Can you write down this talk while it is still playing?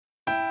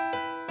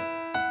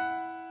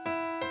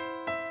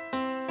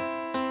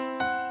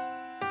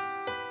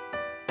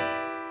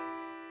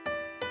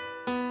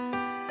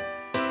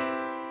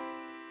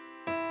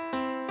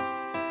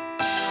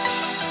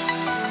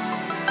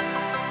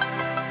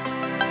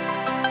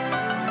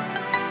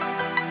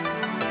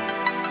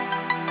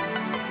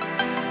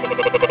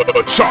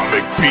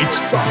Atomic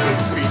beats. If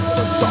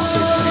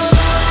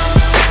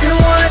you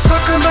wanna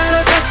talk about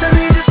a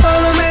destiny, just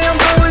follow me, I'm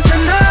going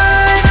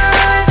tonight.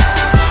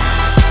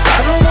 I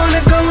don't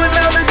wanna go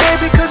another day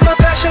because my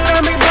passion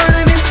got me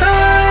burning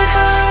inside.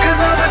 Cause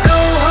I'ma go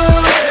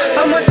hard,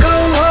 I'ma go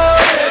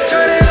hard.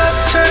 Turn it up,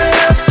 turn it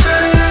up,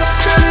 turn it up,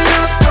 turn it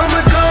up.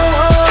 I'ma go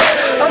hard,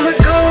 I'ma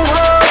go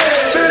hard.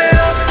 Turn it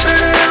up, turn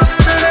it up,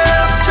 turn it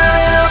up, turn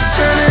it up,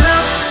 turn it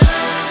up.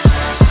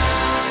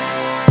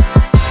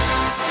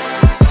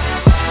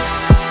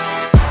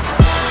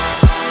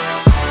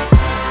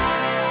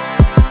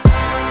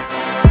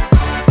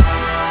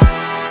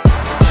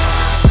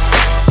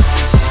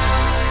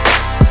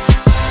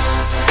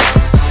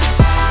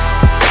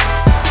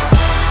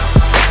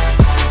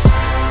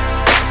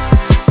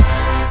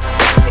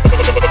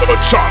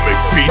 Atomic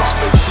beats.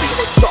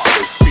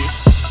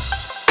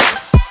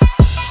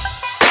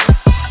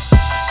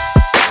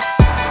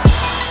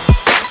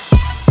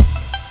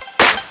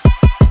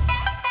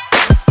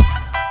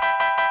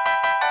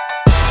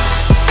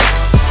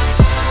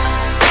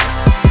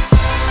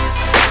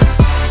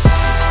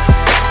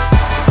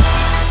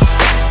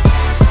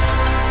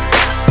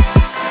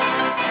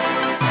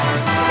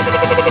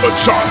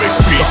 Atomic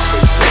beats.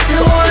 If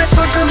you wanna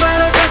talk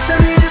about a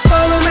destiny, just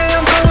follow me,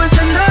 I'm going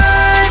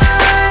tonight.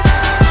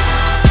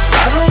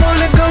 I don't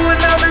wanna go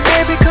another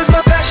day because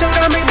my passion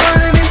got me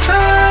burning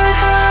inside.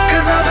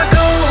 Cause I'ma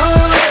go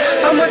hard,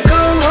 I'ma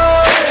go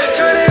hard.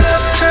 Turn it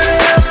up, turn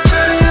it up,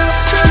 turn it up,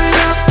 turn it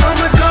up.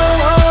 I'ma go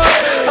hard,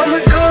 I'ma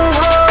go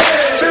hard.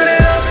 Turn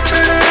it up,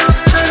 turn it up,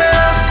 turn it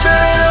up, turn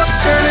it up,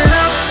 turn it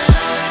up.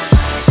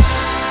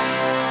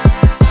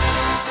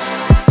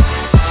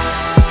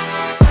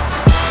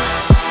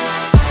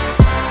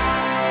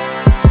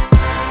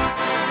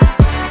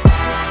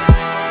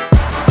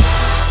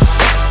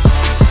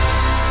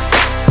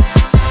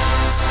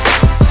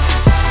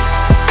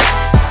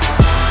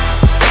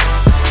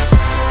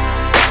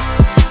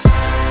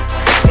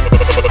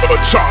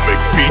 Atomic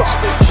beats.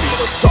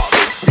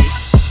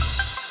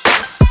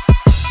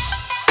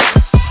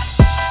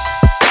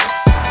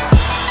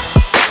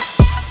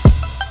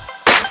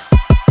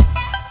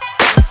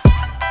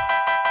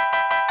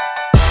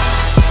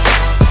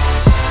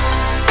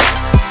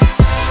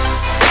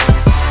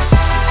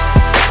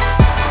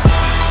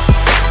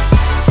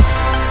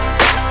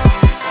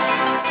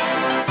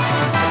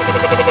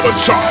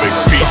 Atomic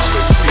beats.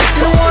 If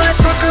you wanna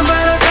talk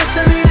about a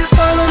destiny, just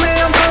follow me,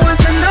 I'm going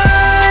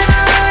tonight.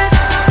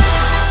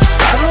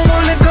 I don't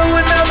wanna go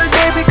another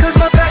day because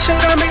my passion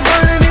got me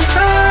burning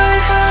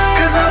inside.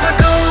 Cause I'ma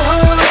go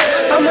hard,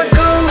 I'ma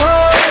go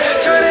hard.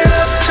 Turn it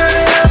up, turn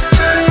it up,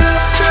 turn it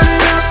up, turn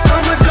it up.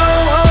 I'ma go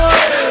hard,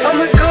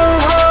 I'ma go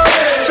hard.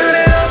 Turn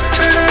it up,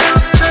 turn it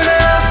up, turn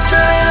it up,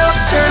 turn it up,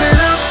 turn it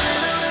up.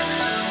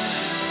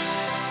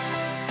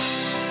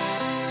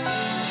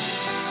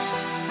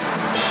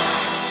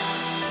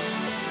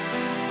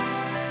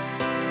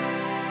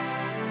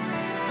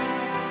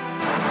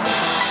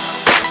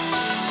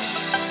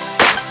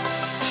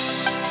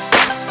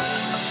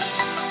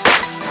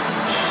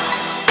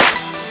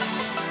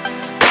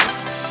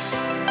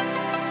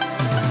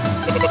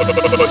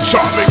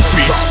 Atomic